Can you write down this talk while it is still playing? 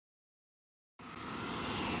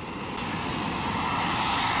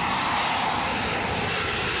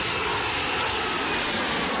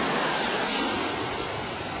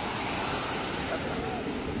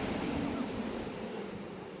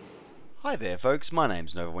Hi there folks, my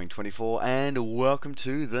name's NovaWrap and welcome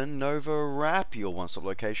to the NovaWrap, your one-stop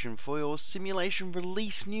location for your simulation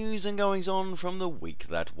release news and goings on from the week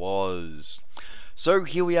that was. So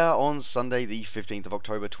here we are on Sunday the 15th of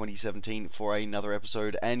October 2017 for another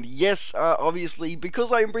episode, and yes, obviously,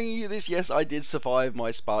 because I am bringing you this, yes, I did survive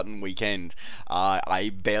my Spartan weekend.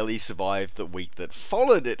 I barely survived the week that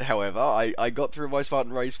followed it, however. I got through my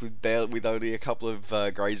Spartan race with only a couple of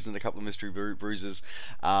grazes and a couple of mystery bruises,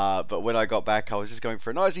 but when I got back I was just going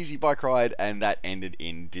for a nice easy bike ride, and that ended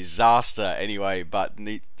in disaster anyway. But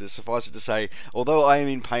suffice it to say, although I am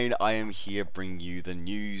in pain, I am here bringing you the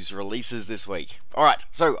news releases this week. Alright,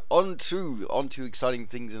 so on to exciting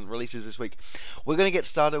things and releases this week. We're going to get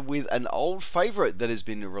started with an old favourite that has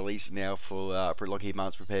been released now for Lockheed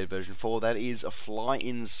Martin's prepared version 4. That is Fly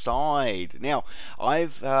Inside. Now,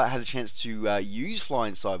 I've had a chance to use Fly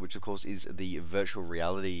Inside, which of course is the virtual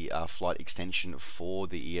reality flight extension for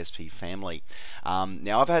the ESP family.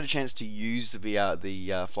 Now, I've had a chance to use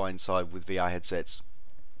the Fly Inside with VR headsets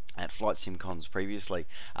at Flight Sim Cons previously.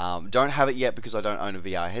 Don't have it yet because I don't own a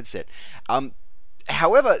VR headset.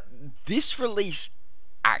 However, this release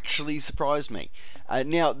actually surprised me.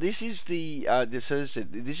 Now, this is this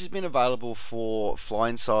has been available for Fly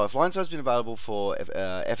Inside. Fly Inside's been available for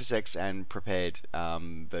FSX and Prepared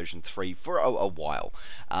version 3 for a while,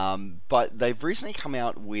 but they've recently come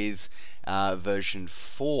out with version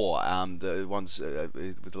 4, the ones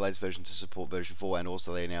with the latest version to support version 4, and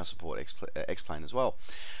also they now support X-Plane as well.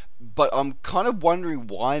 But I'm kind of wondering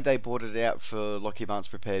why they brought it out for Lockheed Martin's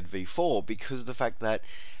Prepared V4, because of the fact that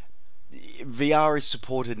VR is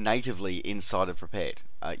supported natively inside of Prepared.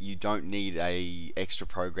 You don't need a extra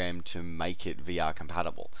program to make it VR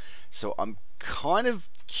compatible. So I'm kind of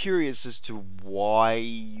curious as to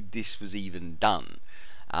why this was even done.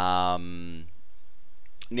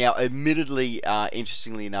 Now, admittedly,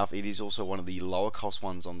 interestingly enough, it is also one of the lower cost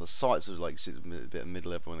ones on the site, so like a bit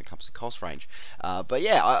mid-level when it comes to cost range. But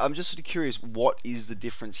yeah, I'm just sort of curious, what is the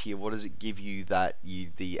difference here? What does it give you that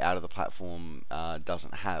the out of the platform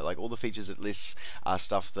doesn't have? Like, all the features it lists are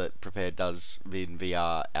stuff that Prepared does in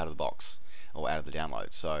VR out of the box, or out of the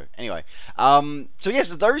download. So anyway, so yes,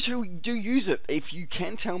 those who do use it, if you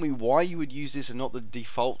can tell me why you would use this and not the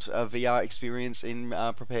default VR experience in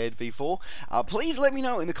Prepared V4, please let me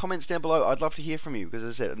know in the comments down below. I'd love to hear from you, because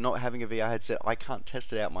as I said, not having a VR headset, I can't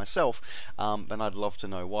test it out myself, and I'd love to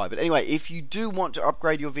know why. But anyway, if you do want to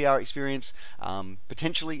upgrade your VR experience,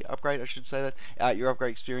 potentially upgrade, I should say that, your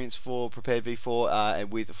upgrade experience for Prepared V4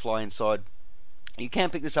 and with Fly Inside, you can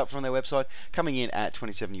pick this up from their website, coming in at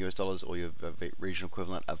 $27 US, or your regional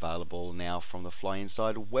equivalent, available now from the Fly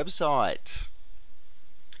Inside website.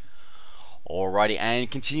 Alrighty,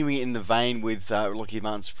 and continuing in the vein with Lockheed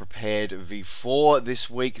Martin's Prepared V4 this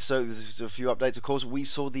week, so there's a few updates. Of course, we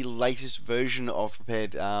saw the latest version of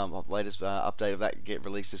Prepared, latest update of that get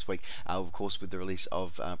released this week, of course, with the release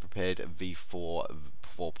of Prepared V4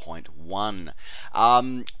 4.1.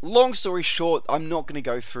 Long story short, I'm not going to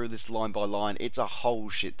go through this line by line. It's a whole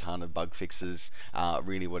shit ton of bug fixes,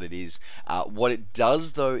 really what it is. What it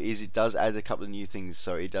does, though, is it does add a couple of new things.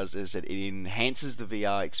 So it does, as I said, it enhances the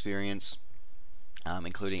VR experience,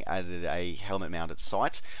 including added a helmet-mounted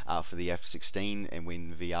sight for the F-16 and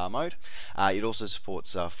in VR mode. It also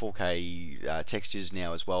supports 4K textures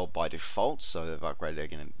now as well by default, so they've upgraded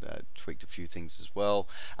again and tweaked a few things as well.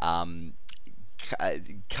 A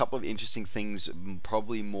couple of interesting things,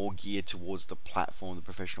 probably more geared towards the platform, the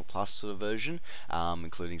Professional Plus sort of version,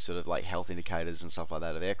 including sort of like health indicators and stuff like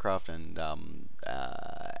that of aircraft,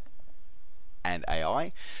 and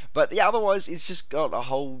AI. But yeah, otherwise it's just got a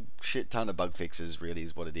whole shit ton of bug fixes, really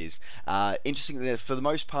is what it is. Interestingly, for the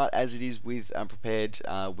most part, as it is with Prepared,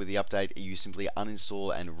 with the update, you simply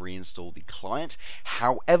uninstall and reinstall the client.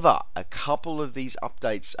 However, a couple of these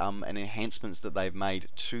updates and enhancements that they've made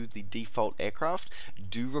to the default aircraft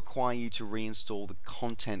do require you to reinstall the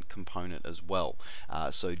content component as well.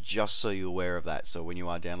 So just so you're aware of that. So when you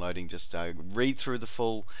are downloading, just read through the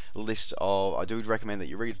full list of, I do recommend that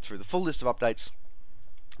you read through the full list of updates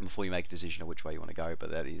before you make a decision of which way you want to go,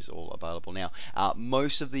 but that is all available now.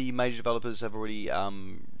 Most of the major developers have already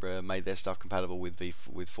made their stuff compatible with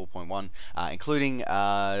 4.1, including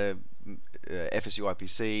FSU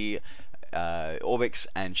IPC, Orbix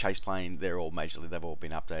and Chaseplane. They're all they've all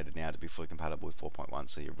been updated now to be fully compatible with 4.1,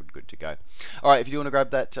 so you're good to go. Alright, if you want to grab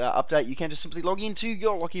that update, you can just simply log into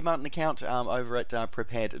your Lockheed Martin account over at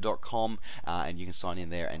prepared.com, and you can sign in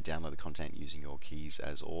there and download the content using your keys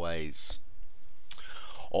as always.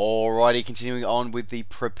 Alrighty, continuing on with the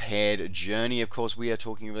prepared journey. Of course, we are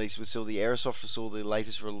talking release with still the Airsoft, saw the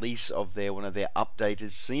latest release of one of their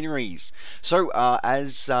updated sceneries. So, as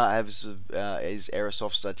is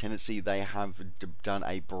Airsoft's tendency, they have done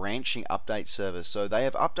a branching update service. So they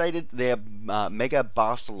have updated their Mega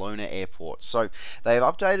Barcelona airport. So they have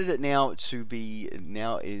updated it now to be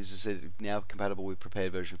now compatible with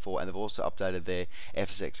prepared version 4, and they've also updated their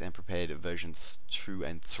FSX and prepared version 2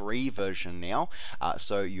 and 3 version now.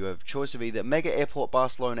 So you have choice of either Mega Airport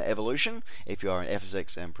Barcelona Evolution if you are an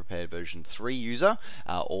FSX and prepared version 3 user,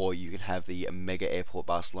 or you can have the Mega Airport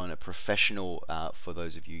Barcelona Professional for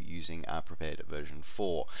those of you using prepared version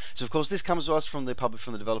 4. So of course this comes to us from the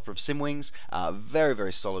developer of SimWings. Very,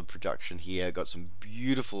 very solid production here. Got some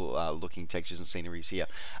beautiful looking textures and sceneries here.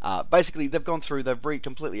 Basically they've gone through, they've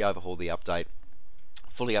completely overhauled the update.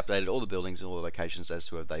 Fully updated all the buildings and all the locations as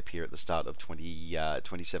to where they appear at the start of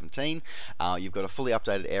 2017. You've got a fully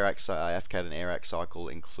updated AFCAD and AirAC cycle,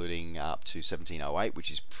 including up to 1708,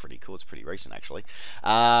 which is pretty cool. It's pretty recent, actually.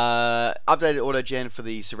 Updated AutoGen for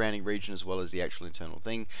the surrounding region as well as the actual internal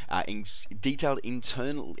thing. Detailed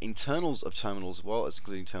internals of terminals as well,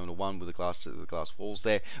 including Terminal 1 with the glass walls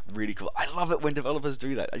there. Really cool. I love it when developers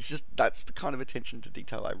do that. That's the kind of attention to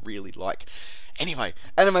detail I really like. Anyway,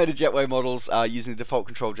 animated jetway models using the default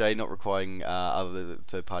Control J, not requiring other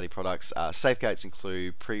third-party products. Safegates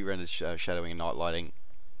include pre-rendered shadowing and night lighting,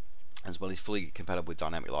 as well as fully compatible with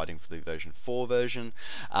dynamic lighting for the version 4 version,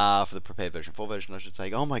 for the prepared version 4 version, I should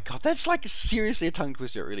say. Oh my god, that's like seriously a tongue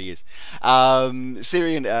twister, it really is.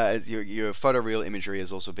 Syrian, your photoreal imagery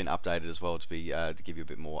has also been updated as well to give you a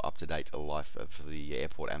bit more up-to-date life for the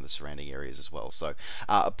airport and the surrounding areas as well. So,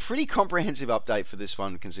 a pretty comprehensive update for this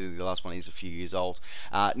one, considering the last one is a few years old.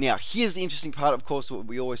 Now, here's the interesting part, of course, what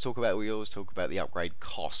we always talk about. We always talk about the upgrade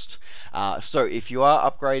cost. So, if you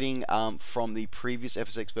are upgrading from the previous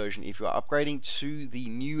FSX version, if you are upgrading to the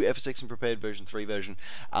new FSX and prepared version 3 version,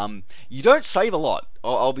 you don't save a lot.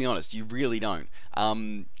 I'll be honest, you really don't.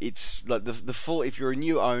 It's like the full, if you're a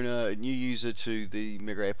new owner, a new user to the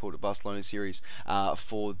Mega Airport of Barcelona series,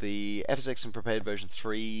 for the FSX and prepared version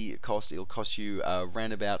 3 cost, it'll cost you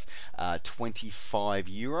around about 25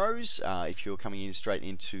 euros. If you're coming in straight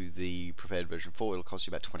into the prepared version 4, it'll cost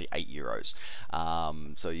you about 28 euros.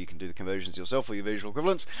 So you can do the conversions yourself or your visual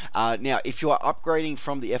equivalents. Now, if you are upgrading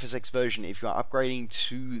from the FSX version, if you are upgrading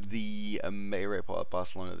to the Mega Airport of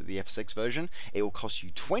Barcelona, the FSX version, it will cost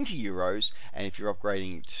you 20 euros, and if you're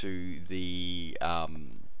upgrading to the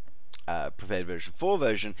prepared version 4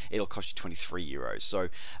 version, it'll cost you 23 euros. So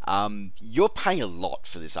you're paying a lot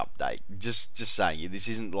for this update. Just saying, this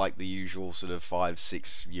isn't like the usual sort of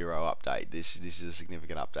 5-6 euro update. This is a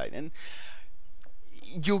significant update, and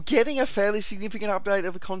you're getting a fairly significant update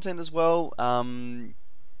of the content as well.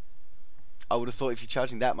 I would have thought if you're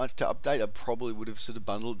charging that much to update, I probably would have sort of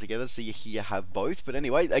bundled it together so you have both. But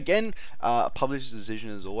anyway, again, a publisher's decision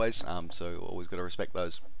as always, so always got to respect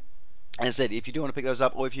those. As I said, if you do want to pick those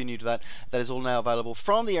up, or if you're new to that, that is all now available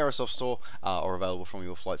from the Airsoft store, or available from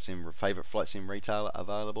your favourite flight sim retailer,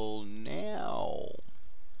 available now.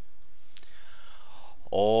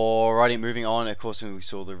 Alrighty, moving on. Of course, we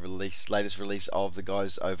saw the latest release of the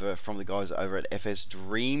guys over at FS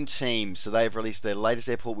Dream Team. So they've released their latest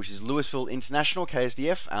airport, which is Louisville International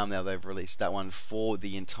KSDF. Now they've released that one for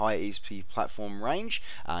the entire ESP platform range,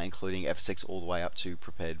 including FSX all the way up to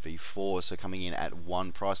prepared V4. So coming in at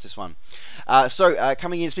one price, this one.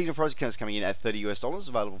 Coming in, speaking of price, it's coming in at $30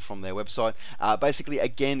 available from their website. Basically,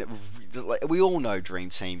 again, we all know Dream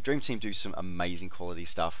Team. Dream Team do some amazing quality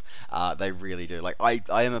stuff. They really do. Like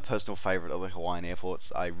I am a personal favourite of the Hawaiian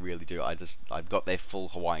airports. I really do. I've got their full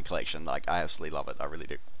Hawaiian collection. Like, I absolutely love it. I really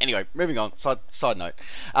do. Anyway, moving on. Side note.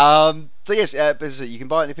 So yes, you can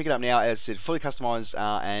buy it and pick it up now. As I said, fully customised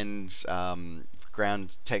and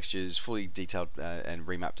ground textures, fully detailed and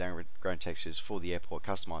remapped down ground textures for the airport,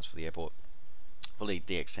 customised for the airport. Fully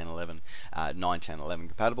DX1011, 91011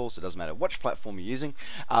 compatible, so it doesn't matter which platform you're using.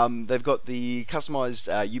 They've got the customized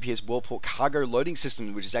UPS Worldport cargo loading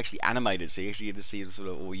system, which is actually animated, so you actually get to see sort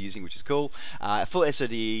of what we're using, which is cool. Full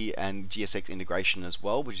SOD and GSX integration as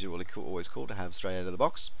well, which is really cool, always cool to have straight out of the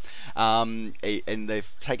box. And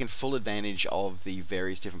they've taken full advantage of the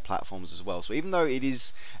various different platforms as well. So even though it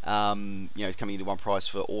is coming into one price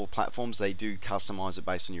for all platforms, they do customize it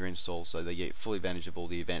based on your install, so they get full advantage of all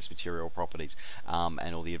the advanced material properties.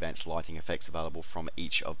 and all the advanced lighting effects available from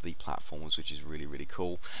each of the platforms, which is really, really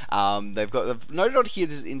cool. They've noted on here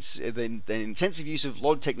the intensive use of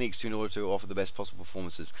LOD techniques in order to offer the best possible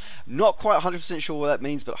performances. Not quite 100% sure what that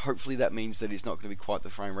means, but hopefully that means that it's not going to be quite the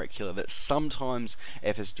frame rate killer that sometimes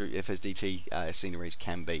FSDT sceneries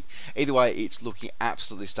can be. Either way, it's looking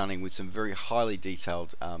absolutely stunning with some very highly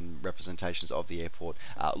detailed representations of the airport,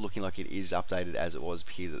 looking like it is updated as it was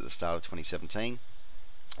here at the start of 2017.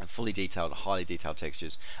 Fully detailed, highly detailed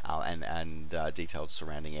textures, and detailed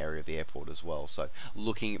surrounding area of the airport as well. So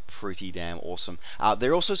looking pretty damn awesome.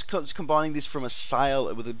 They're also combining this from a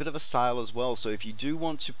sale with a bit of a sale as well. So if you do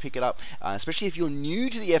want to pick it up, especially if you're new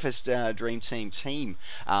to the FS Dream Team,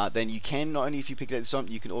 then you can, not only if you pick it up this time,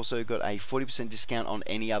 you can also got a 40% discount on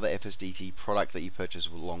any other FSDT product that you purchase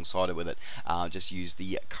alongside it with it. Just use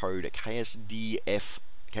the code KSDF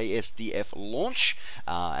launch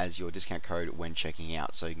as your discount code when checking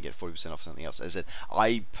out, so you can get 40% off something else. As I said,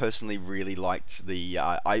 I personally really liked the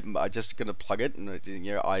I'm just gonna plug it, and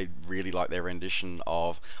I really like their rendition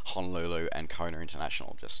of Honolulu and Kona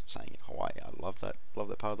International. Just saying, Hawaii, I love that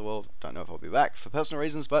part of the world. Don't know if I'll be back for personal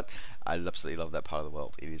reasons, but I absolutely love that part of the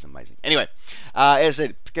world. It is amazing. Anyway, as I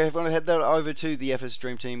said, if you want to head that over to the FS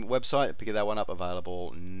Dream Team website, pick that one up,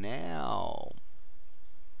 available now.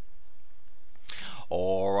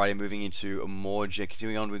 Alrighty, moving into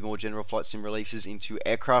continuing on with more general flight sim releases into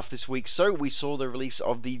aircraft this week. So we saw the release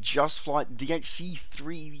of the Just Flight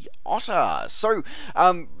DHC-3 Otter. So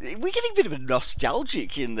we're getting a bit of a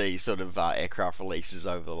nostalgic in these sort of aircraft releases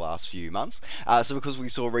over the last few months. So because we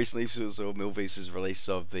saw recently, Milvisa's release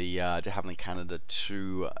of the de Havilland Canada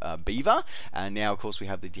 2 Beaver, and now of course we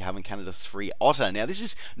have the de Havilland Canada 3 Otter. Now this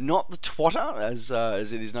is not the Twotter as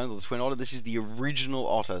it is known, or the Twin Otter. This is the original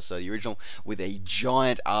Otter, so the original with a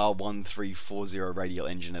giant R1340 radial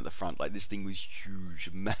engine at the front. Like, this thing was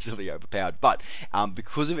huge, massively overpowered, but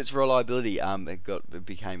because of its reliability, it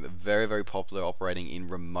became very, very popular operating in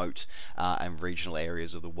remote and regional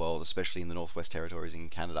areas of the world, especially in the Northwest Territories in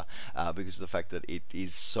Canada, because of the fact that it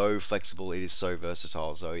is so flexible, it is so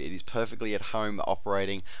versatile. So it is perfectly at home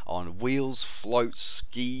operating on wheels, floats,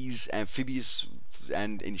 skis, amphibious,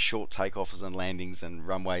 and in short takeoffs and landings and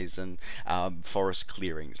runways and forest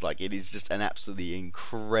clearings. Like, it is just an absolutely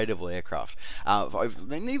incredible aircraft.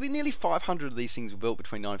 Nearly 500 of these things were built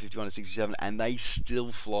between 1951 and 67, and they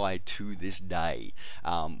still fly to this day,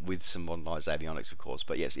 with some modernized avionics, of course.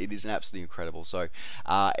 But yes, it is an absolutely incredible. So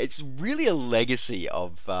it's really a legacy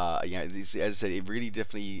of this, as I said, it really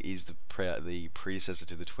definitely is the predecessor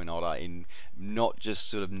to the Twin Otter in not just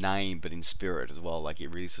sort of name, but in spirit as well. Like, it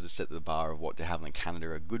really sort of set the bar of what de Havilland Canada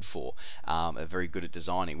are good for, are very good at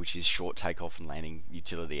designing, which is short takeoff and landing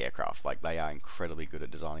utility aircraft. Like, they are incredibly good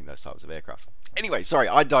at designing those types of aircraft. Anyway, sorry,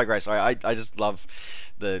 I digress. I just love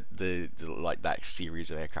the like that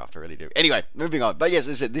series of aircraft. I really do. Anyway, moving on. But yes,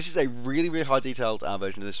 as I said, this is a really, really high detailed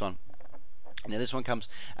version of this one. Now this one comes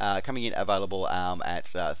coming in available at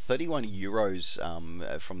 31 euros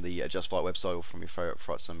from the Just Flight website, or from your favourite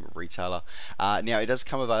flight sim retailer. Now it does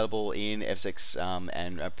come available in FSX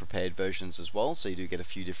and prepared versions as well, so you do get a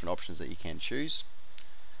few different options that you can choose.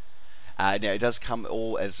 Now it does come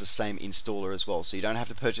all as the same installer as well, so you don't have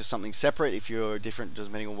to purchase something separate if you're different,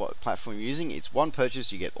 depending on what platform you're using. It's one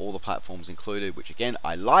purchase, you get all the platforms included, which again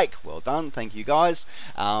I like. Well done, thank you guys.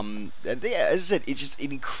 And yeah, as I said, it's just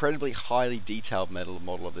an incredibly highly detailed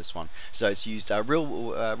model of this one. So it's used real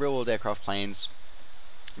world aircraft plans,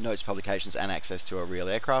 notes, publications, and access to a real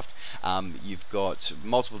aircraft. You've got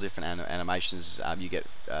multiple different animations. You get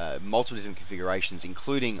multiple different configurations,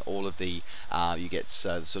 including all of the you get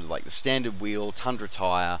sort of like the standard wheel, tundra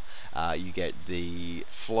tire. You get the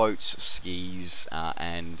floats, skis,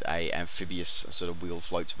 and a amphibious sort of wheeled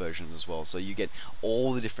floats version as well. So you get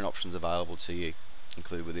all the different options available to you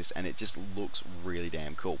included with this, and it just looks really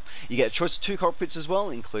damn cool. You get a choice of 2 cockpits as well,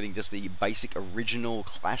 including just the basic original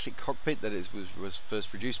classic cockpit that it was first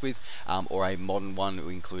produced with, or a modern one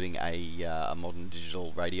including a modern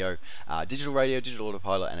digital radio, digital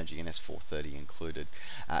autopilot, and a GNS 430 included.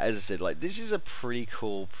 As I said, like, this is a pretty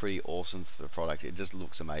cool, pretty awesome product. It just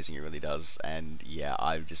looks amazing, it really does. And yeah,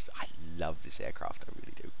 I love this aircraft, I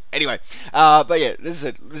really do. Anyway, but yeah, this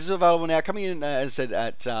is available now, coming in as I said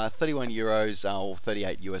at 31 euros or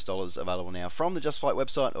 $38 US, available now from the Just Flight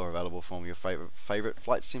website, or available from your favorite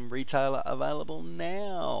flight sim retailer, available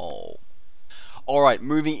now. Alright,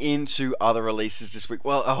 moving into other releases this week.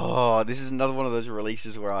 Well, this is another one of those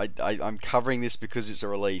releases where I'm covering this because it's a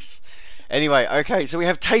release. Anyway, okay, so we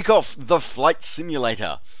have Takeoff, the flight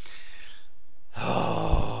simulator.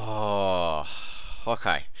 Oh,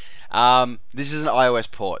 okay. This is an iOS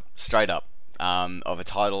port, straight up. of a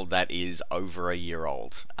title that is over a year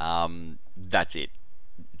old. That's it.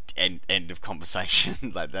 End of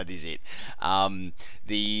conversation. Like, that is it.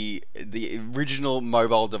 The original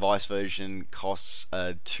mobile device version costs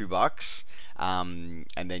 $2, and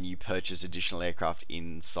then you purchase additional aircraft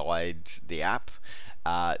inside the app.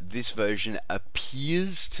 This version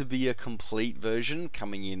appears to be a complete version,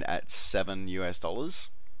 coming in at $7 US.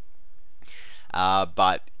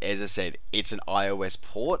 But as I said, it's an iOS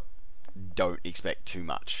port. Don't expect too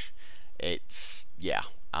much. It's, yeah.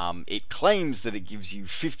 It claims that it gives you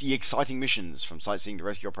 50 exciting missions, from sightseeing to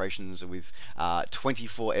rescue operations, with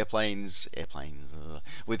 24 airplanes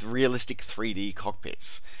with realistic 3D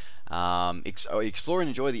cockpits. Explore and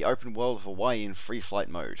enjoy the open world of Hawaii in free flight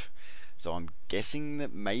mode. So I'm guessing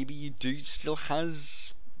that maybe you do still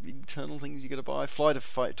has internal things you got to buy. Fly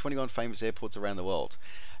to 21 famous airports around the world.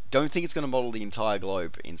 Don't think it's going to model the entire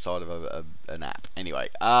globe inside of an app. Anyway,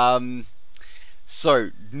 so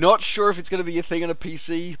not sure if it's going to be a thing on a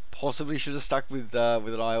PC. Possibly should have stuck with an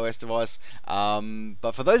iOS device.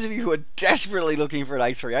 But for those of you who are desperately looking for an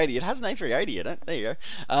A380, it has an A380 in it. There you go.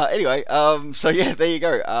 Anyway, so yeah, there you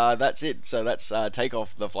go. That's it. So that's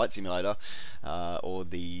Takeoff, the flight simulator, or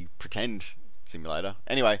the pretend simulator.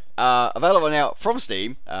 Anyway, available now from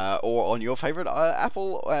Steam, or on your favorite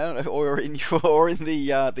Apple, or in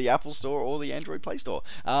the Apple Store or the Android Play Store.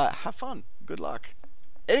 Have fun. Good luck.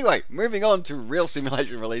 Anyway, moving on to real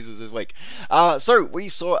simulation releases this week. So we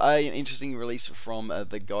saw an interesting release from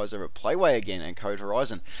the guys over at Playway again and Code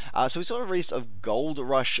Horizon. So we saw a release of Gold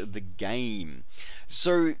Rush the game.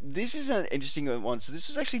 So this is an interesting one. So this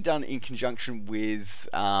was actually done in conjunction with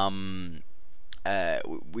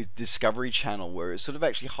Discovery Channel, where it's sort of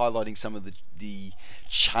actually highlighting some of the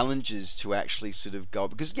challenges to actually sort of go,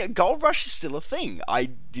 because yeah, Gold Rush is still a thing. I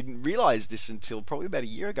didn't realize this until probably about a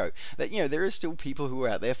year ago, that there are still people who are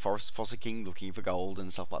out there fossicking, looking for gold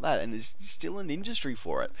and stuff like that, and there's still an industry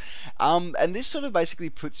for it. And this sort of basically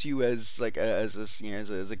puts you as like as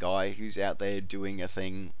a guy who's out there doing a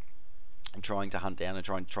thing and trying to hunt down and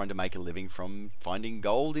trying to make a living from finding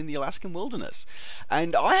gold in the Alaskan wilderness.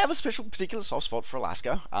 And I have a particular soft spot for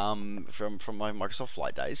Alaska, from my Microsoft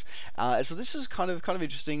Flight days. So this was kind of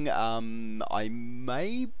interesting. I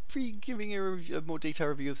may be giving a more detailed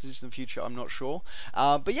review of this in the future. I'm not sure.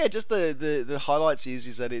 But yeah, just the highlights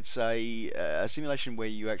is that it's a simulation where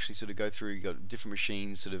you actually sort of go through. You got different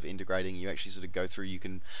machines sort of integrating. You actually sort of go through. You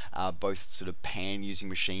can both sort of pan using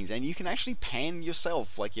machines, and you can actually pan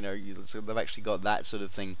yourself. Like so they've actually got that sort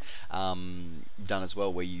of thing done as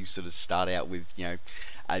well, where you sort of start out with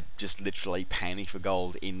just literally panning for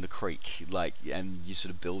gold in the creek, and you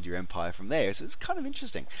sort of build your empire from there. So it's kind of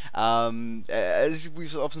interesting. As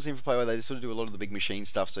we've often seen for Playway, they sort of do a lot of the big machine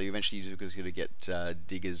stuff. So eventually you're going to get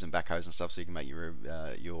diggers and backhoes and stuff, so you can make your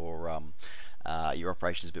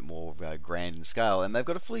operations a bit more grand in scale. And they've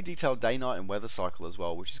got a fully detailed day, night, and weather cycle as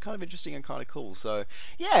well, which is kind of interesting and kind of cool. So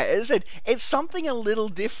yeah, as I said, it's something a little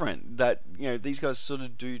different that these guys sort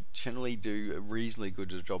of generally do reasonably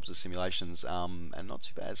good jobs at simulations, and not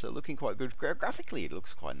too bad. So looking quite good graphically. It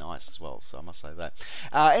looks quite nice as well. So I must say that.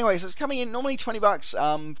 Anyway, so it's coming in normally $20. Got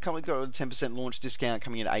a 10% launch discount,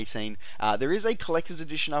 coming in at 18. There is a collector's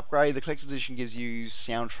edition upgrade. The collector's edition gives you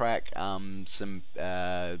soundtrack, some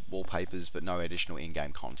wallpapers, but no additional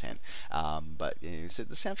in-game content. But so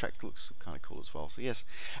the soundtrack looks kind of cool as well. So yes.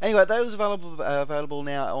 Anyway, those available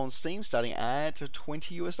now on Steam, starting at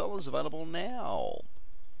 $20 available now.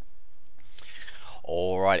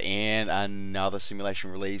 Alright, and another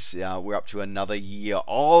simulation release. We're up to another year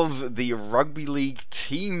of the Rugby League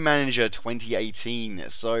Team Manager 2018.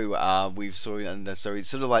 So so it's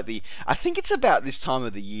sort of like I think it's about this time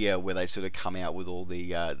of the year where they sort of come out with all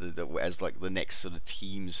as like the next sort of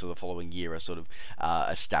teams for the following year are sort of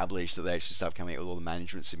established, that they actually start coming out with all the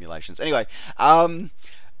management simulations. Anyway,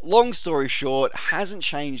 long story short, hasn't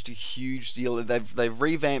changed a huge deal. They've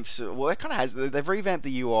revamped. Well, it kind of has. They've revamped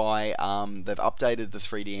the UI. They've updated the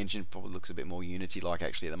 3D engine. Probably looks a bit more Unity-like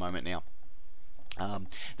actually at the moment now.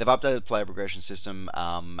 They've updated the player progression system,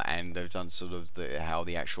 and they've done sort of how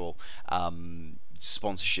the actual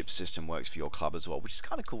sponsorship system works for your club as well, which is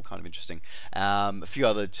kind of cool, kind of interesting. A few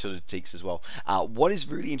other sort of tweaks as well. What is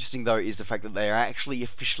really interesting though is the fact that they are actually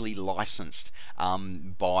officially licensed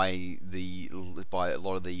by a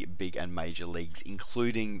lot of the big and major leagues,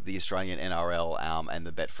 including the Australian NRL and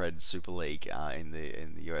the Betfred Super League in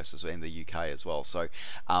the US as well, in the UK as well. So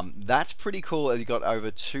that's pretty cool. You've got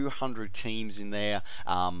over 200 teams in there.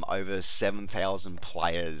 Over 7,000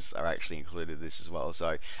 players are actually included in this as well.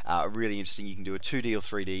 So really interesting. You can do a 2D or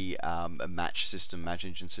 3D match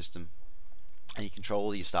engine system. and you control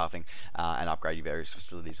all your staffing and upgrade your various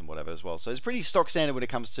facilities and whatever as well. So it's pretty stock standard when it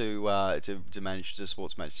comes to manage the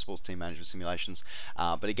sports team management simulations.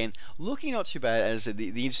 But again, looking not too bad. As I said, the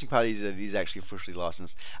interesting part is that it is actually officially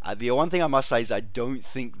licensed. The one thing I must say is I don't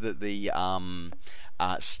think that the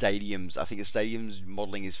stadiums. I think the stadiums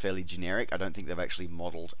modelling is fairly generic. I don't think they've actually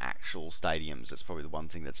modelled actual stadiums. That's probably the one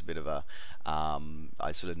thing that's a bit of a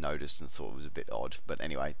I sort of noticed and thought was a bit odd. But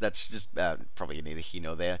anyway, that's just probably neither here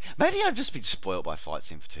nor there. Maybe I've just been spoiled by Flight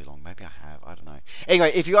Sim for too long. Maybe I have. I don't know.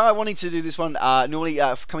 Anyway, if you are wanting to do this one, normally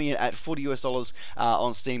coming in at $40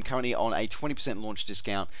 on Steam, currently on a 20% launch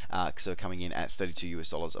discount. So coming in at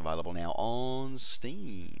 $32 available now on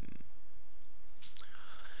Steam.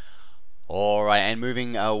 Alright, and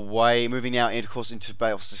moving now, of course, into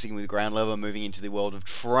sticking with ground level, moving into the world of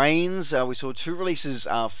trains. We saw two releases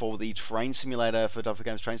for the train simulator, for Duffer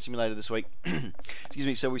Games Train Simulator this week. Excuse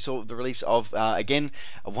me, so we saw the release of, again,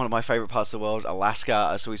 one of my favourite parts of the world,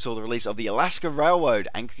 Alaska. So we saw the release of the Alaska Railroad,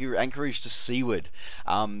 Anchorage to Seaward.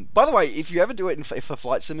 By the way, if you ever do it for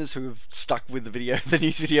flight simmers who have stuck with the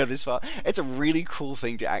news video this far, it's a really cool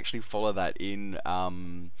thing to actually follow that in,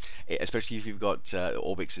 especially if you've got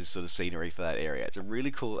Orbix's sort of scenery for that area. It's a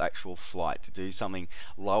really cool actual flight to do something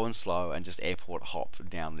low and slow and just airport hop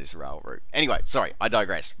down this rail route. Anyway, sorry, I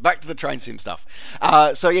digress. Back to the train sim stuff.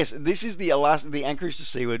 So yes, this is the Anchorage to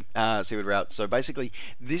Seaward route. So basically,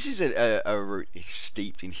 this is a route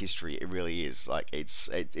steeped in history. It really is. Like it's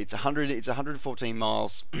 114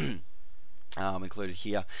 miles. Included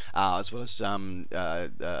here, as well as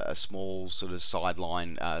a small sort of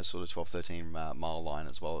sideline, sort of 12-13 mile line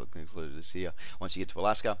as well included is here. Once you get to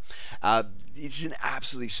Alaska, it's an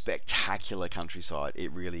absolutely spectacular countryside.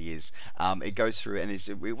 It really is. It goes through, and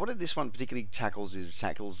what this one particularly tackles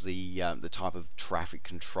the type of traffic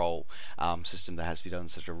control system that has to be done in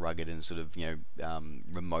such a rugged and sort of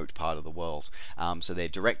remote part of the world. So their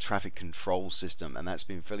direct traffic control system, and that's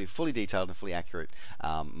been fully detailed and fully accurate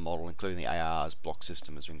model, including the AR's block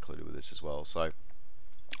system is included with this as well. So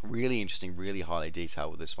really interesting, really highly detailed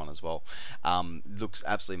with this one as well. Looks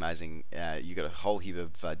absolutely amazing. You got a whole heap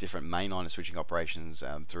of different mainline switching operations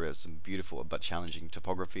through some beautiful but challenging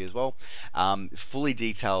topography as well. Fully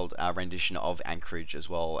detailed rendition of Anchorage as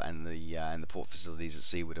well, and the port facilities at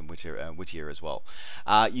Seaward and Whittier as well.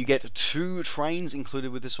 You get two trains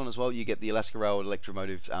included with this one as well. You get the Alaska Railroad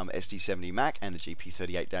Electromotive SD70 Mac and the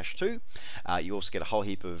GP38-2. You also get a whole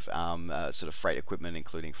heap of sort of freight equipment,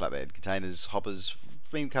 including flatbed containers, hoppers,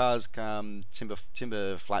 beam cars,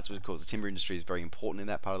 timber flats, which of course the timber industry is very important in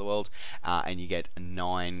that part of the world, and you get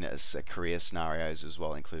 9 career scenarios as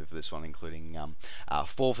well included for this one, including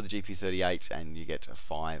 4 for the GP38, and you get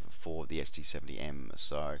 5 for the ST70M.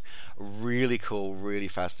 So really cool, really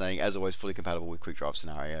fascinating, as always fully compatible with quick drive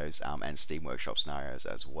scenarios and Steam Workshop scenarios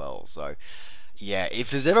as well. So yeah, if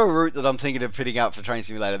there's ever a route that I'm thinking of putting up for Train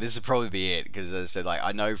Simulator, this would probably be it, because as I said, like,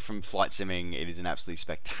 I know from flight simming it is an absolutely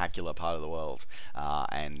spectacular part of the world,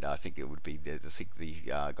 and I think it would be, I think the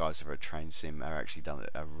guys over at Train Sim are actually done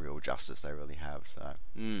it a real justice. They really have. So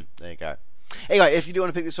there you go. Anyway, if you do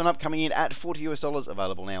want to pick this one up, coming in at $40,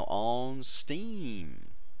 available now on Steam.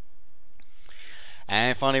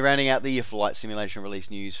 And finally, rounding out the flight simulation release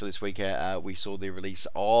news for this week, we saw the release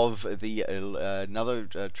of the another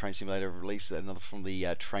train simulator release, another from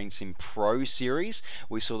the Train Sim Pro series.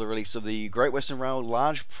 We saw the release of the Great Western Rail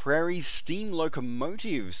Large Prairie Steam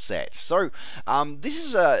Locomotive set. So this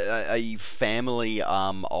is a family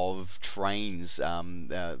of trains,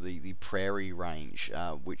 the Prairie Range,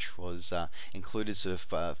 which was included sort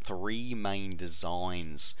of 3 main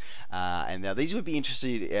designs, and now these would be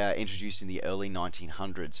introduced in the early 1900s,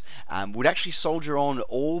 would actually soldier on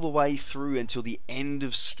all the way through until the end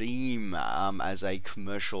of Steam as a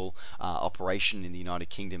commercial operation in the United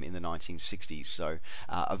Kingdom in the 1960s. So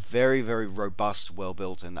a very, very robust,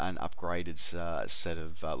 well-built and upgraded set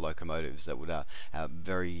of locomotives that would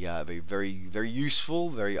very useful,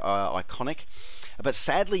 very iconic. But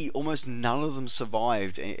sadly, almost none of them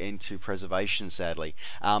survived into preservation, sadly.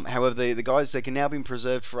 However, the guys, they can now be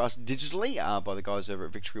preserved for us digitally by the guys over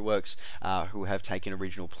at Victory Works, who have taken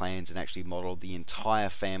original plans and actually modelled the entire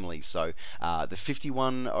family. So the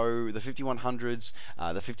 5100s,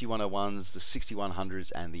 the 5101s, the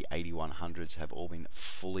 6100s, and the 8100s have all been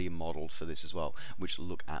fully modelled for this as well, which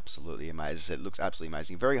look absolutely amazing. It looks absolutely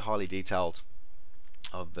amazing. Very highly detailed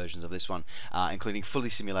of versions of this one, including fully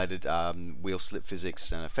simulated wheel slip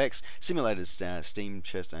physics and effects, simulated steam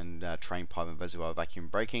chest and train pipe and reservoir vacuum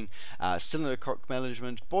braking, cylinder cock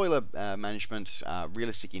management, boiler management,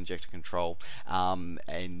 realistic injector control,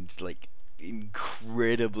 and like,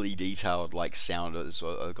 incredibly detailed like sound as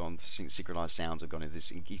well, gone synchronized sounds have gone into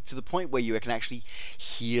this to the point where you can actually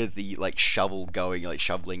hear the like shovel going, like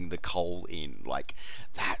shoveling the coal in. Like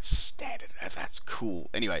that's standard. That's cool.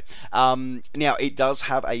 Anyway, now it does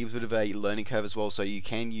have a bit of a learning curve as well, so you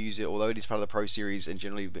can use it, although it is part of the Pro Series and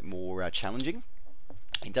generally a bit more challenging.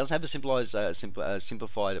 It does have a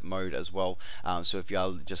simplified mode as well, so if you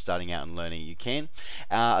are just starting out and learning, you can.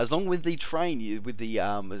 As long with the train, with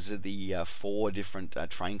the 4 different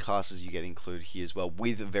train classes you get included here as well,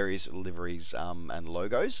 with various liveries and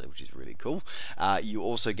logos, which is really cool. You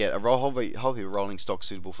also get a whole rolling stock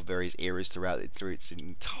suitable for various areas through its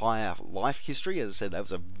entire life history. As I said, that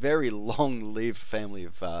was a very long-lived family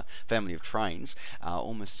of trains,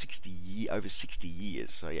 almost over 60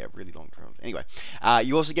 years. So yeah, really long trains. Anyway.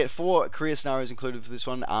 You also get 4 career scenarios included for this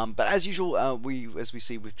one, but as usual, as we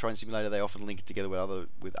see with Train Simulator, they often link it together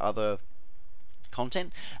with other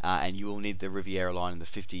content, and you will need the Riviera line in the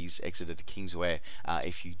 50s Exeter to Kingsway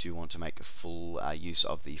if you do want to make a full use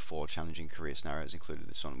of the 4 challenging career scenarios included in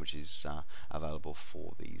this one, which is available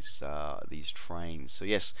for these trains. So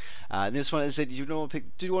yes, this one, as I said, you do want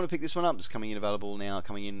to pick this one up. It's coming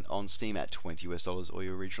in on Steam at $20 or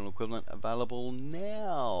your original equivalent, available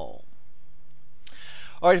now.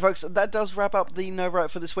 Alright folks, that does wrap up the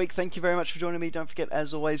NovaWrap for this week. Thank you very much for joining me. Don't forget,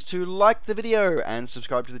 as always, to like the video and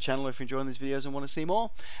subscribe to the channel if you're enjoying these videos and want to see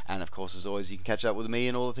more. And of course, as always, you can catch up with me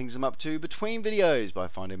and all the things I'm up to between videos by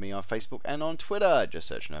finding me on Facebook and on Twitter. Just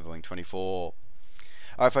search NovaWing24.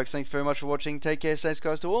 Alright folks, thanks very much for watching. Take care, safe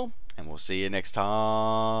skies to all, and we'll see you next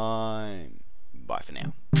time. Bye for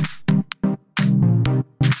now.